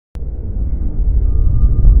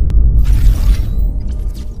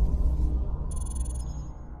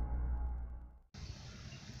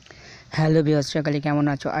Hello viewers, সকালে কেমন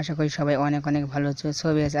আছো? আশা করি সবাই অনেক অনেক ভালো আছো। সো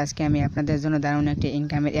ভিউয়ার্স, আজকে আমি আপনাদের জন্য দারুণ একটি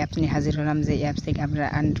ইনকামের অ্যাপস নিয়ে হাজির হলাম। যে অ্যাপস থেকে আপনারা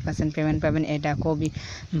 100% পেমেন্ট পাবেন। এটা খুবই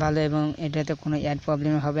ভালো এবং এটাতে কোনো অ্যাড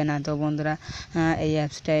প্রবলেম হবে না। তো বন্ধুরা, এই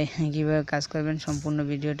অ্যাপসটায় কীভাবে কাজ করবেন সম্পূর্ণ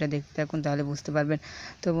ভিডিওটা দেখতে থাকুন, তাহলে বুঝতে পারবেন।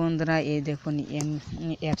 তো বন্ধুরা, এই দেখুন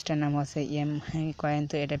অ্যাপসটার নাম আছে এম কয়েন।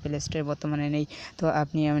 তো এটা প্লে স্টোরে বর্তমানে নেই। তো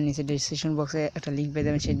আপনি আমার নিচে ডিসক্রিপশন বক্সে একটা লিঙ্ক পেয়ে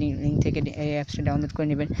যাবেন, সেই লিঙ্ক থেকে এই অ্যাপসটা ডাউনলোড করে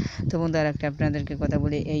নেবেন। তো বন্ধুরা, একটা আপনাদেরকে কথা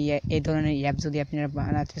বলি, এই ধরনের অ্যাপ যদি আপনারা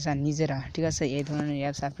বানাতে চান নিজেরা, ঠিক আছে, এই ধরনের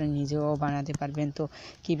অ্যাপস আপনি নিজেও বানাতে পারবেন। তো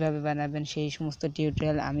কিভাবে বানাবেন সেই সমস্ত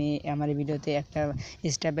টিউটোরিয়াল আমি আমার ভিডিওতে একটা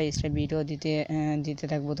স্টেপ বাই স্টেপ ভিডিও দিতে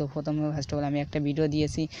থাকবো। তো প্রথমে ফার্স্ট অফ অল আমি একটা ভিডিও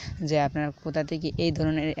দিয়েছি যে আপনারা কোথা থেকে এই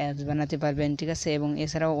ধরনের অ্যাপস বানাতে পারবেন, ঠিক আছে, এবং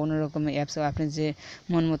এছাড়াও অন্য রকমের অ্যাপসও আপনি যে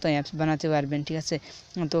মন মতো অ্যাপস বানাতে পারবেন, ঠিক আছে।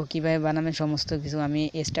 তো কীভাবে বানাবেন সমস্ত কিছু আমি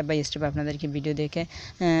স্টেপ বাই স্টেপ আপনাদেরকে ভিডিও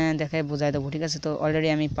দেখায় বোঝাই দেবো, ঠিক আছে। তো অলরেডি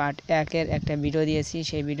আমি পার্ট 1-এর একটা ভিডিও দিয়েছি,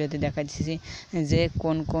 সেই ভিডিওতে দেখাচ্ছি যে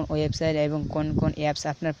কোন কোন ওয়েবসাইট এবং কোন কোন অ্যাপস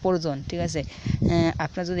আপনার প্রয়োজন, ঠিক আছে।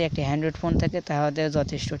 আপনার যদি একটা অ্যান্ড্রয়েড ফোন থাকে তাহলে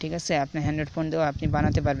যথেষ্ট, ঠিক আছে, আপনার অ্যান্ড্রয়েড ফোন দিয়েও আপনি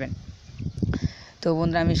বানাতে পারবেন। তো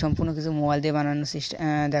বন্ধুরা, আমি সম্পূর্ণ কিছু মোবাইল দিয়ে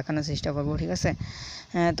দেখানোর চেষ্টা করবো, ঠিক আছে।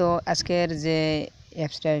 তো আজকের যে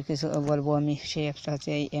অ্যাপসটার কিছু বলবো আমি, সেই অ্যাপসটা হচ্ছে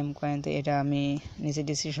এই এম কয়েন। তো এটা আমি নিচে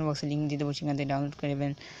ডিসক্রিপশন বক্সে লিঙ্ক দিয়ে দেবো, সেখান থেকে ডাউনলোড করে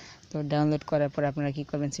নেবেন। তো ডাউনলোড করার পর আপনারা কী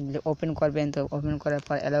করবেন, সিম্পলি ওপেন করবেন। তো ওপেন করার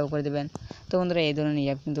পর অ্যালাউ করে দেবেন। তো বন্ধুরা, এই ধরনের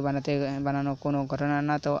অ্যাপ কিন্তু বানানো কোনো ঘটনা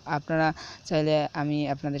না। তো আপনারা চাইলে আমি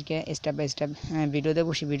আপনাদেরকে স্টেপ বাই স্টেপ ভিডিও দেবো,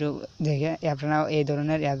 সেই ভিডিও দেখে আপনারাও এই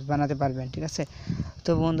ধরনের অ্যাপস বানাতে পারবেন, ঠিক আছে।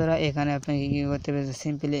 তো বন্ধুরা, এখানে আপনাকে কী করতে হবে,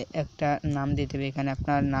 সিম্পলি একটা নাম দিতে হবে। এখানে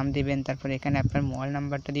আপনার নাম দিবেন, তারপর এখানে আপনার মোবাইল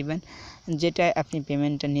নাম্বারটা দিবেন, যেটা আপনি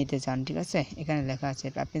পেমেন্টটা নিতে চান, ঠিক আছে। এখানে লেখা আছে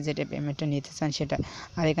আপনি যেটা পেমেন্টটা নিতে চান সেটা।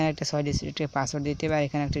 আর এখানে একটা 6 ডিজিটের পাসওয়ার্ড দিতে হবে, আর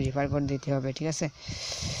এখানে একটা রেফার কোড দিতে হবে, ঠিক আছে।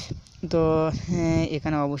 তো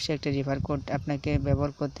এখানে অবশ্যই একটা রেফার কোড আপনাকে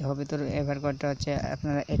ব্যবহার করতে হবে। তো রেফার কোডটা হচ্ছে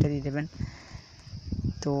আপনারা এটা দিয়ে দেবেন।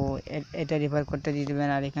 তো এটা রেফার কোডটা দিয়ে দেবেন,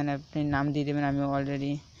 আর এখানে আপনি নাম দিয়ে দেবেন। আমি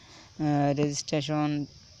অলরেডি রেজিস্ট্রেশন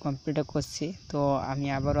কমপ্লিট করছি। তো আমি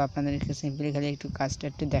আবারও আপনাদেরকে সিম্পলি খালি একটু কাজটা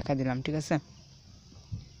একটু দেখা দিলাম, ঠিক আছে।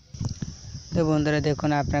 তো বন্ধুরা, দেখুন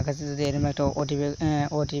আপনার কাছে যদি এরকম একটা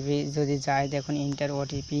ওটিপি যদি যায়, দেখুন ইন্টার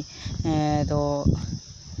ওটিপি। তো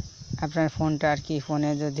আপনার ফোনটা আর কি, ফোনে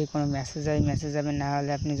যদি কোনো মেসেজ হয় মেসেজ যাবে, না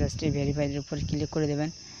হলে আপনি জাস্ট এই ভেরিফাইয়ের উপর ক্লিক করে দেবেন।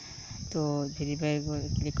 তো ভেরিফাই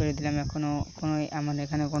ক্লিক করে দিলাম। এখনও আমার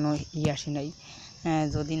এখানে কোনো আসে নাই।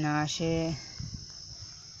 যদি না আসে,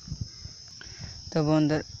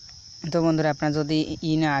 তো বন্ধুরা আপনার যদি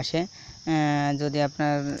না আসে, যদি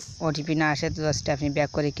আপনার ওটিপি না আসে, তো জাস্ট আপনি ব্যাক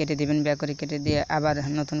করে কেটে দেবেন। ব্যাক করে কেটে দিয়ে আবার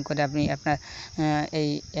নতুন করে আপনি আপনার এই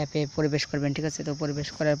অ্যাপে প্রবেশ করবেন, ঠিক আছে। তো প্রবেশ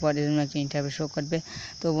করার পর এরকম একটা ইন্টারফেস শো করবে।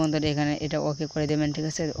 তো বন্ধুরা, এখানে এটা ওকে করে দেবেন, ঠিক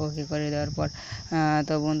আছে। ওকে করে দেওয়ার পর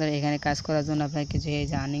তো বন্ধুরা, এখানে কাজ করার জন্য আপনার কিছু এই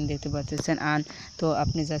যে আর্নিং দেখতে পাচ্ছেন, তো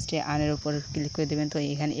আপনি জাস্ট এই আর্নের উপর ক্লিক করে দেবেন। তো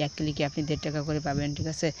এখানে এক ক্লিকে আপনি 1.5 টাকা করে পাবেন, ঠিক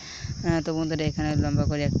আছে। তো বন্ধুরা, এখানে লম্বা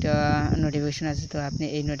করে একটা নোটিফিকেশন আছে, তো আপনি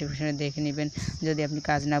এই নোটিফিকেশনে দেখে নেবেন। যদি আপনি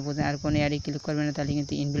কাজ না বোঝেন আর কোনো অ্যাডে ক্লিক করবেন না, তাহলে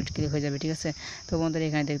কিন্তু ইনবিল্ট ক্লিক হয়ে যাবে, ঠিক আছে। তো বন্ধুরা,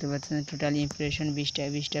 এখানে দেখতে পাচ্ছেন টোটাল ইমপ্রেশন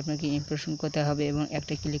 20টা আপনাকে ইমপ্রেশন করতে হবে এবং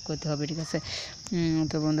একটা ক্লিক করতে হবে, ঠিক আছে।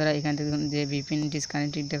 তো বন্ধুরা, এখান থেকে যে ভিপিএন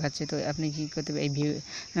ডিসকানেক্টেড দেখাচ্ছে, তো আপনি কী করতে হবে, এই ভিউ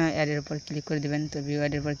অ্যাডের উপর ক্লিক করে দেবেন। তো ভিউ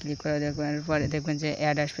অ্যাডের উপর ক্লিক করার পর দেখবেন যে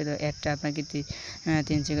অ্যাড আসবে। তো অ্যাডটা আপনাকে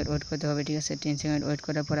 3 সেকেন্ড ওয়েট করতে হবে, ঠিক আছে। 3 সেকেন্ড ওয়েট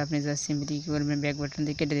করার পর আপনি জাস্ট সিম্পলি কী করবেন, ব্যাক বাটন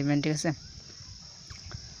দিয়ে কেটে দেবেন, ঠিক আছে।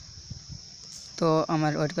 তো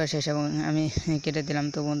আমার ওয়েট করা শেষ এবং আমি কেটে দিলাম।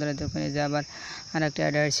 তো বন্ধুরা, দেখুন যে আবার আর একটা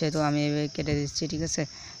অ্যাড আসছে, তো আমি কেটে দিচ্ছি, ঠিক আছে।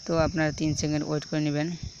 তো আপনারা 3 সেকেন্ড ওয়েট করে নেবেন।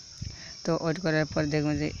 তো ওয়েট করার পর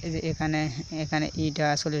দেখবেন যে এখানে ইটা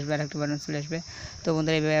চলে আসবে, আর একটা বাটন চলে আসবে। তো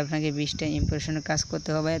বন্ধুরা, এইভাবে আপনাকে 20টা ইমপ্রেশনের কাজ করতে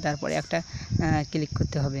হবে, তারপরে একটা ক্লিক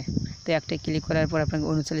করতে হবে। তো একটা ক্লিক করার পর আপনাকে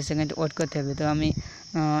 39 সেকেন্ড ওয়েট করতে হবে। তো আমি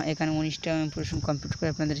এখানে 19টা ইমপ্রেশন কমপ্লিট করে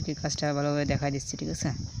আপনাদেরকে কাজটা ভালোভাবে দেখা দিচ্ছি, ঠিক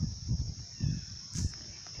আছে।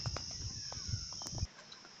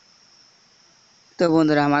 তো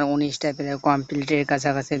বন্ধুরা, আমার 19টা প্রায় কমপ্লিটের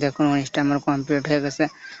কাছাকাছি। দেখুন 19টা আমার কমপ্লিট হয়ে গেছে।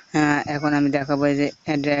 এখন আমি দেখাবো যে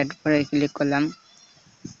অ্যাড পরে ক্লিক করলাম।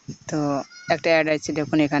 তো একটা অ্যাড আছে,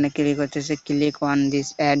 দেখুন এখানে ক্লিক করতেছে, ক্লিক অন দিস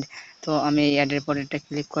অ্যাড। তো আমি এই অ্যাডের পরে একটা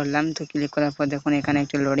ক্লিক করলাম। তো ক্লিক করার পর দেখুন এখানে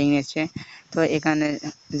একটা লোডিং নিচ্ছে। তো এখানে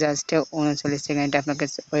জাস্ট 39 সেকেন্ড আপনাকে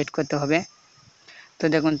ওয়েট করতে হবে। তো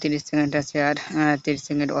দেখুন 30 সেকেন্ড আছে, আর 30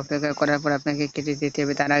 সেকেন্ড অপেক্ষা করার পর আপনাকে কেটে দিতে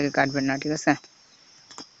হবে, তার আগে কাটবেন না, ঠিক আছে।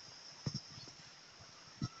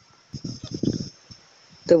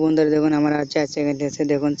 তো বন্ধুরা, দেখুন আমার আর 4 সেকেন্ড আছে।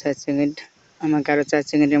 দেখুন 4 সেকেন্ড, আমাকে আরও 4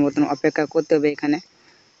 সেকেন্ডের মতন অপেক্ষা করতে হবে। এখানে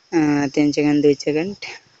 3 সেকেন্ড, 2 সেকেন্ড।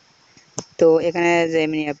 তো এখানে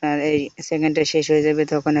যেমনি আপনার এই সেকেন্ডটা শেষ হয়ে যাবে,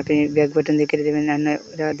 তখন আপনি ব্যাক বাটন দিয়ে কেটে দেবেন।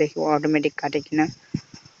 দেখি অটোমেটিক কাটে কিনা।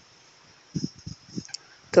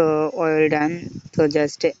 তো ওয়েল ডান। তো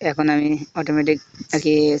জাস্ট এখন আমি অটোমেটিক আর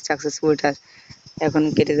কি সাকসেসফুলটা এখন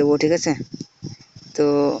কেটে দেবো, ঠিক আছে। তো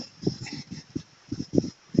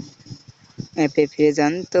অ্যাপে ফিরে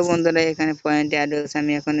যান। তো বন্ধুরা এখানে পয়েন্ট অ্যাড হয়েছে,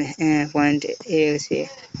 আমি এখন পয়েন্ট এসে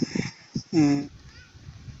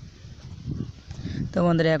তো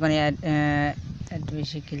বন্ধুরা এখন অ্যাড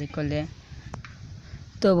বেশি ক্লিক করলে,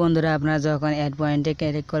 তো বন্ধুরা আপনারা যখন অ্যাড পয়েন্টে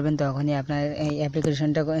ক্লিক করবেন তখনই আপনার এই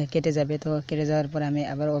অ্যাপ্লিকেশনটা কেটে যাবে। তো কেটে যাওয়ার পর আমি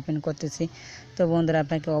আবার ওপেন করতেছি। তো বন্ধুরা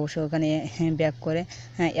আপনাকে অবশ্যই ওখানে ব্যাক করে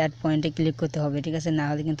অ্যাড পয়েন্টে ক্লিক করতে হবে, ঠিক আছে, না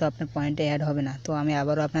হলে কিন্তু আপনার পয়েন্টে অ্যাড হবে না। তো আমি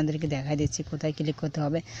আবারও আপনাদেরকে দেখাই দিচ্ছি কোথায় ক্লিক করতে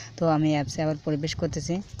হবে। তো আমি অ্যাপসে আবার প্রবেশ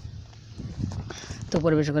করতেছি। তো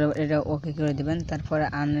প্রবেশ করে এটা ওকে করে দেবেন, তারপর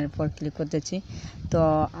আর্নের পর ক্লিক করতেছি। তো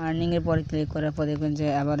আর্নিংয়ের পর ক্লিক করার পর দেখবেন যে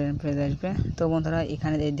আবার পেজ আসবে। তো বন্ধুরা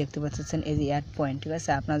এখানে দেখতে পাচ্ছেন এই যে অ্যাড পয়েন্ট, ঠিক আছে।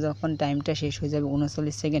 আপনার যখন টাইমটা শেষ হয়ে যাবে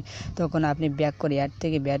 39 সেকেন্ড, তখন আপনি ব্যাক করে অ্যাড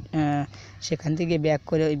থেকে সেখান থেকে ব্যাক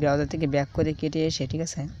করে ওই ব্রাউজার থেকে ব্যাক করে কেটে এসে, ঠিক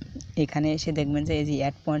আছে, এখানে এসে দেখবেন যে এই যে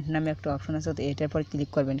অ্যাড পয়েন্ট নামে একটা অপশন আছে। তো এটার পর ক্লিক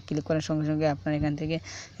করবেন। ক্লিক করার সঙ্গে সঙ্গে আপনার এখান থেকে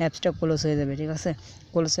অ্যাপসটা ক্লোজ হয়ে যাবে, ঠিক আছে।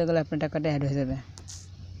 ক্লোজ হয়ে গেলে আপনার টাকাটা অ্যাড হয়ে যাবে।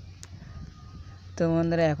 তো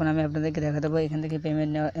বন্ধুরা এখন আমি আপনাদেরকে দেখা দেবো এখান থেকে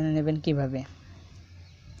পেমেন্ট নেবেন কীভাবে।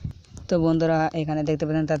 তো বন্ধুরা এখানে দেখতে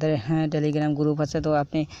পাচ্ছেন তাদের টেলিগ্রাম গ্রুপ আছে। তো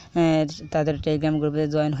আপনি তাদের টেলিগ্রাম গ্রুপে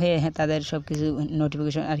জয়েন হয়ে তাদের সব কিছু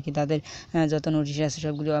নোটিফিকেশন আর কি, তাদের যত নোটিশ আছে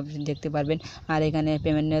সবগুলো আপনি দেখতে পারবেন। আর এখানে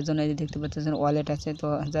পেমেন্ট নেওয়ার জন্য যদি দেখতে পাচ্ছেন ওয়ালেট আছে। তো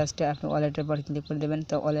জাস্ট আপনি ওয়ালেটের পর ক্লিক করে দেবেন।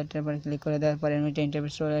 তো ওয়ালেটের পর ক্লিক করে দেওয়ার পরে একটা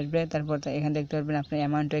ইন্টারফেস চলে আসবে। তারপর এখানে দেখতে পারবেন আপনি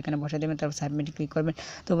অ্যামাউন্টটা এখানে বসে দেবেন, তারপর সাবমিট ক্লিক করবেন।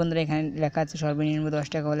 তো বন্ধুরা এখানে লেখা আছে সর্বনিম্ন 10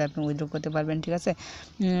 টাকা হলে আপনি উইথড্র করতে পারবেন, ঠিক আছে।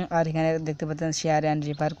 আর এখানে দেখতে পাচ্ছেন শেয়ার অ্যান্ড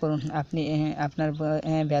রেফার করুন। আপনি আপনার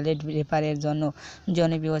ভ্যালিড রেফারের জন্য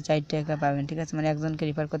জনপ্রিয় 4 টাকা পাবেন, ঠিক আছে, মানে একজনকে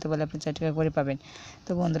রেফার করতে পারলে আপনি 4 টাকা করে পাবেন।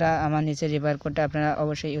 তো বন্ধুরা আমার নিচে রেফার কোডটা আপনারা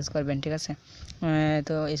অবশ্যই ইউজ করবেন, ঠিক আছে।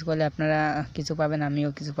 তো ইউজ করলে আপনারা কিছু পাবেন, আমিও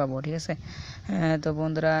কিছু পাবো, ঠিক আছে। তো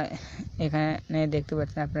বন্ধুরা এখানে দেখতে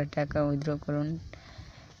পাচ্ছেন আপনার টাকা উইথড্র করুন।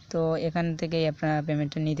 তো এখান থেকেই আপনারা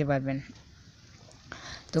পেমেন্টটা নিতে পারবেন।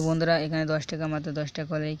 তো বন্ধুরা এখানে 10 টাকা, মাত্র 10 টাকা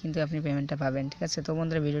হলেই কিন্তু আপনি পেমেন্টটা পাবেন, ঠিক আছে। তো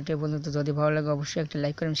বন্ধুরা ভিডিওটি পর্যন্ত যদি ভালো লাগে অবশ্যই একটা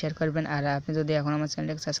লাইক করবেন, শেয়ার করবেন। আর আপনি যদি এখন আমার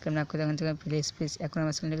চ্যানেলটাকে সাবস্ক্রাইব না করে থাকেন প্লিজ এখন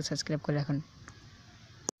আমার চ্যানেলটাকে সাবস্ক্রাইব করে রাখুন।